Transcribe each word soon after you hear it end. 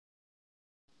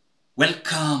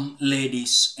Welcome,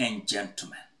 ladies and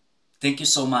gentlemen. Thank you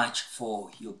so much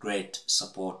for your great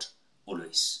support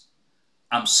always.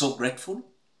 I'm so grateful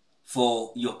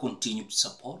for your continued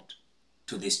support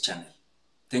to this channel.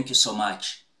 Thank you so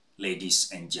much,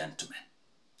 ladies and gentlemen.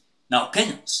 Now,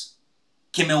 Kenyans,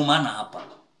 kimeumana hapa.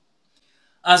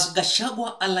 As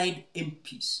GACHAGUA allied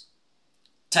MPs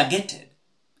targeted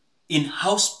in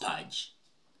House Purge,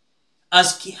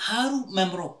 as Kiharu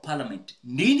Member of Parliament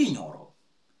Ndindi NYORO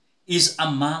is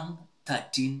among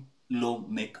 13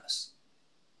 lawmakers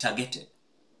targeted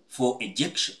for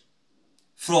ejection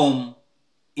from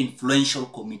influential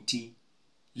committee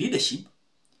leadership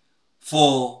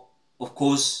for, of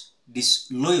course,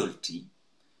 disloyalty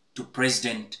to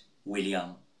President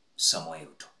William Samoei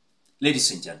Ruto.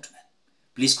 Ladies and gentlemen,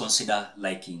 please consider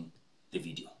liking the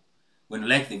video. When you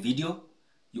like the video,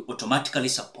 you automatically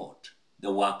support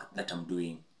the work that I'm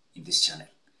doing in this channel.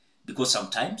 Because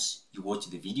sometimes you watch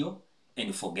the video and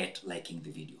you forget liking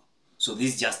the video. So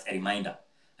this is just a reminder.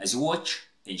 As you watch,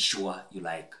 ensure you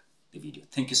like the video.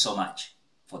 Thank you so much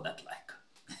for that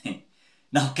like.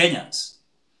 Now, Kenyans,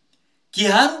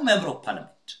 Kiharu Member of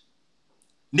Parliament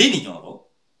Ndindi NYORO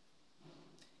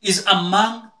is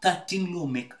among 13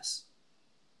 lawmakers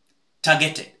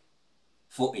targeted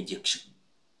for ejection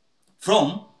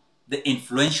from the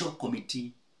influential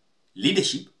committee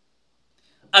leadership,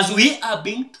 as we are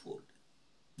being told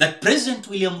that President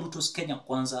William Ruto's Kenya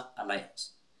Kwanza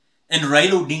Alliance and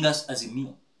Raila Odinga's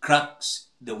Azimio cracks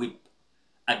the whip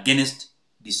against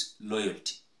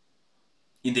disloyalty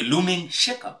in the looming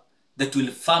shakeup that will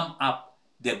firm up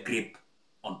their grip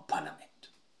on Parliament.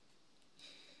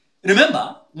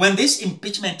 Remember, when this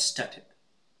impeachment started,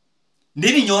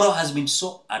 Ndindi NYORO has been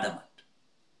so adamant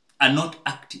and not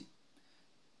active.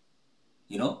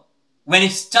 You know, when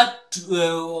it started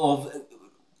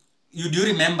you do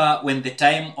remember when the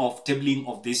time of tabling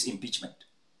of this impeachment,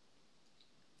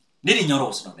 Ndindi NYORO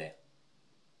was not there.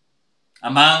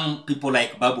 Among people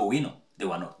like Babu Owino, they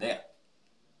were not there.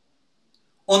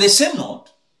 On the same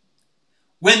note,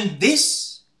 when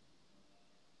this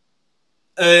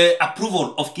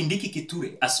approval of Kindiki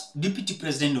Kithure as Deputy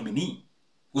President nominee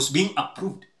was being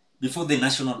approved before the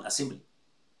National Assembly,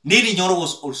 Ndindi NYORO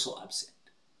was also absent.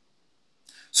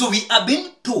 So we are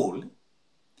being told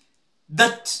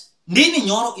that Ndindi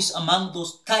NYORO is among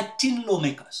those 13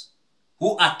 lawmakers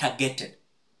who are targeted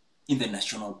in the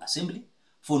National Assembly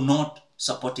for not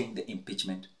supporting the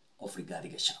impeachment of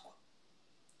Rigathi Gachagua.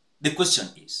 The question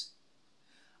is,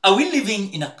 are we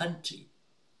living in a country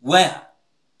where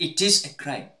it is a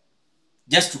crime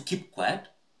just to keep quiet?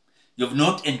 You have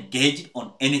not engaged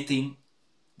on anything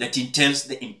that entails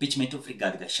the impeachment of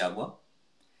Rigathi Gachagua.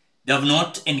 They have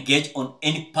not engaged on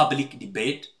any public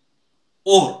debate,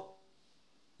 or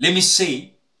let me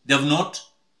say, they have not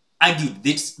argued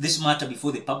this matter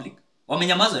before the public.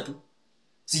 Wamenyamaza tu.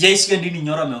 Sijaisikia Ndindi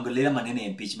NYORO ameongelea maneno ya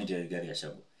impeachment ya Rigathi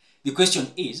Gachagua. The question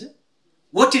is,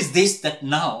 what is this that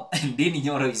now Ndindi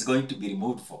NYORO is going to be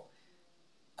removed for?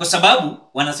 Kwa sababu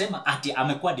wanasema ati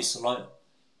amekuwa disloyal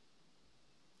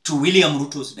to William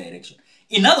Ruto's direction.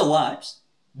 In other words,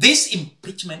 this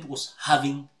impeachment was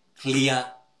having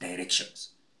clear directions.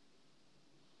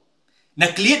 The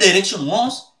clear direction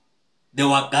was they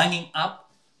were ganging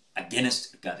up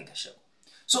against Rigathi Gachagua.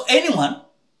 So anyone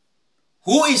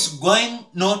who is going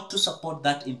not to support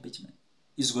that impeachment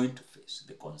is going to face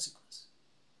the consequence.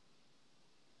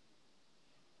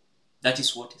 That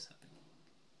is what is happening.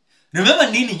 Remember,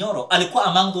 Ndindi NYORO alikuwa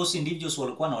among those individuals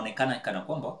walikuwa wanaonekana kana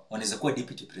kwamba wanaweza kuwa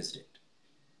deputy president.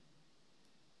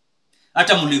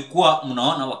 Hata mlikuwa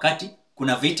mnaona wakati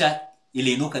kuna vita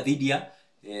iliinuka dhidi ya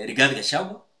Rigathi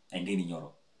Gachagua na Ndindi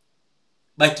NYORO.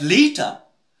 But later,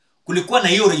 kulikuwa na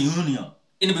hiyo reunion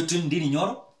in between Ndindi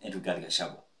NYORO and Rigathi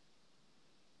Gachagua.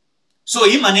 So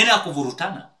hii maneno ya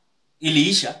kuvurutana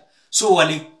iliisha, so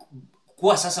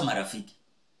walikuwa sasa marafiki.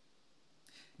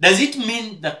 Does it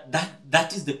mean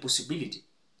that is the possibility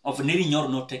of Ndindi NYORO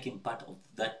not taking part of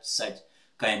that such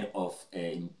kind of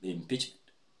impeachment?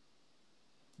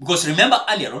 Because remember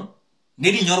earlier on,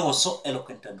 Ndindi NYORO was so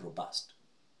eloquent and robust.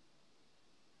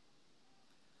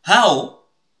 How,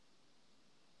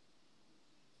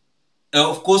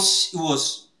 of course, he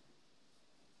was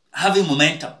having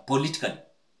momentum politically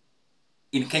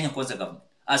in Kenya Kwanza government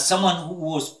as someone who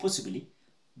was possibly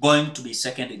going to be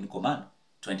second in command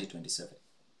 2027.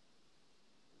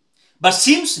 But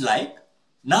seems like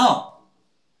now,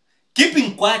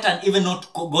 keeping quiet and even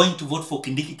not going to vote for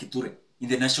Kindiki Kithure in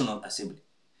the National Assembly,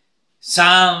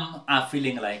 some are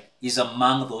feeling like he's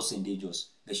among those individuals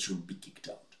that should be kicked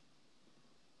out.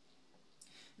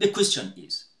 The question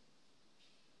is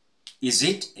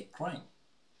it a crime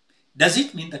Does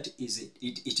it mean that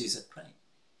it is a crime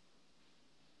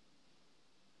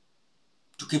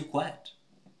to keep quiet?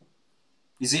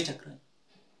 Is it a crime?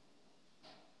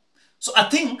 So I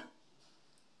think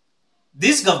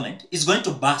this government is going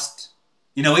to burst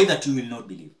in a way that you will not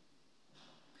believe.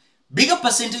 Bigger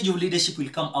percentage of leadership will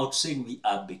come out saying we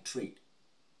are betrayed.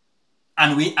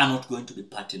 And we are not going to be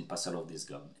part and parcel of this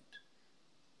government.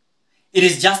 It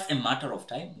is just a matter of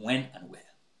time, when and where.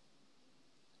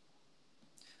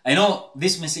 I know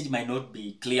this message might not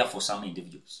be clear for some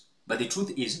individuals, but the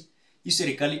truth is, hii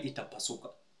serikali itapasuka.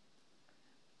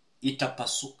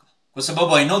 Itapasuka. Kwa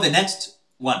sababu I know the next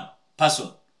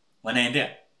person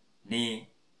wanaendea ni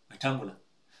Wetangula.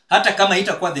 Hata kama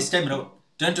itakuwa this time round,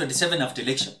 2027 after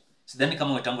election, sidhani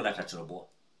kama Wetangula atatoboa.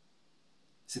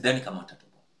 Sidhani kama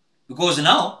atatoboa. Because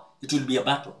now, it will be a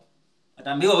battle.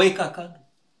 Ataambiwa weka kando.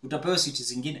 Utapewa siti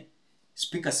zingine.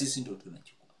 Speaker sisi ndio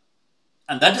tunachukua.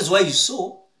 And that is why you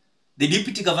saw the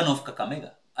deputy governor of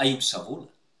Kakamega, Ayub Savula,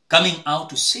 coming out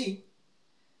to say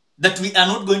that we are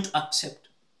not going to accept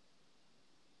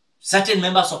certain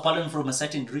members of parliament from a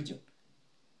certain region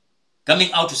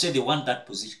coming out to say they want that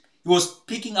position. He was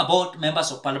speaking about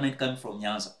members of parliament coming from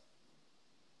Nyanza.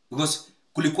 Because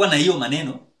kulikuwa na hiyo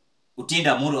maneno,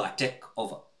 Utinda Amolo take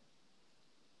over.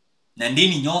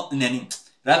 Ndindi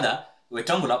rather,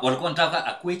 Wetangula walikuwa wanataka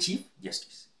akuwe chief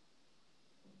justice.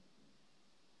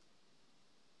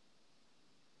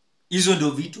 Hizo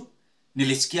ndio vitu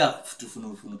nilisikia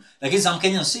funufunufuno. Lakini some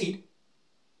Kenyans said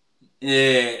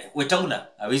Wetangula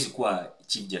hawezi kuwa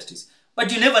chief justice.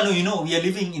 But you never know, you know, we are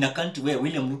living in a country where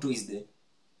William Ruto is the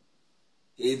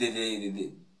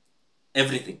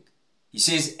everything. He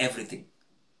says everything.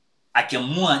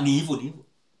 Akiamua ni hivyo ni hivyo.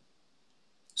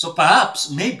 So perhaps,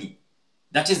 maybe,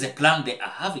 that is the plan they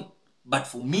are having. But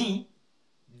for me,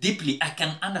 deeply, I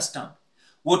can understand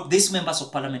what these members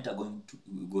of parliament are going to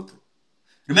go through.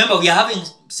 Remember, we are having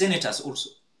senators also.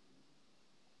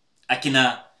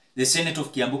 Akina, the Senator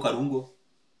of Kiambu Karungo,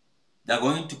 they are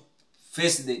going to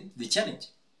face the challenge.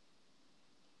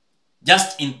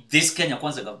 Just in this Kenya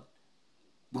Kwanza government.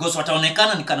 Because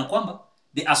wataonekana ni kana kwamba,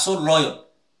 they are so loyal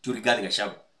to Rigathi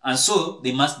Gachagua. And so,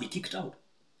 they must be kicked out.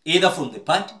 Either from the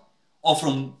party, or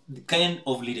from the kind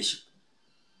of leadership.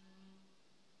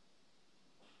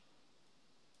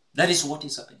 That is what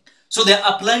is happening. So they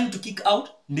are planning to kick out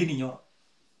Ndindi NYORO.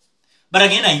 But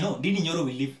again, I know Ndindi NYORO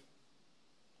will leave.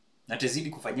 Natazidi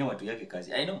kufanyia watu yake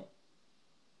kazi. I know.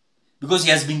 Because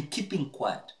he has been keeping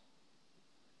quiet.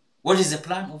 What is the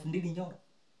plan of Ndindi NYORO?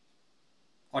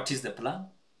 What is the plan?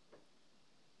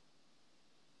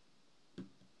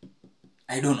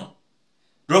 I don't know.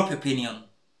 Drop your opinion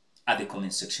at the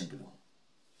comment section below.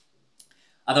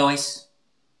 Otherwise,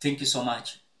 thank you so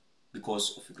much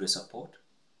because of your great support.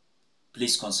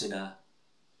 Please consider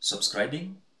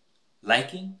subscribing,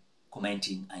 liking,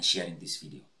 commenting, and sharing this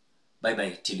video. Bye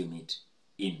bye till you meet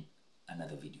in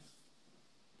another video.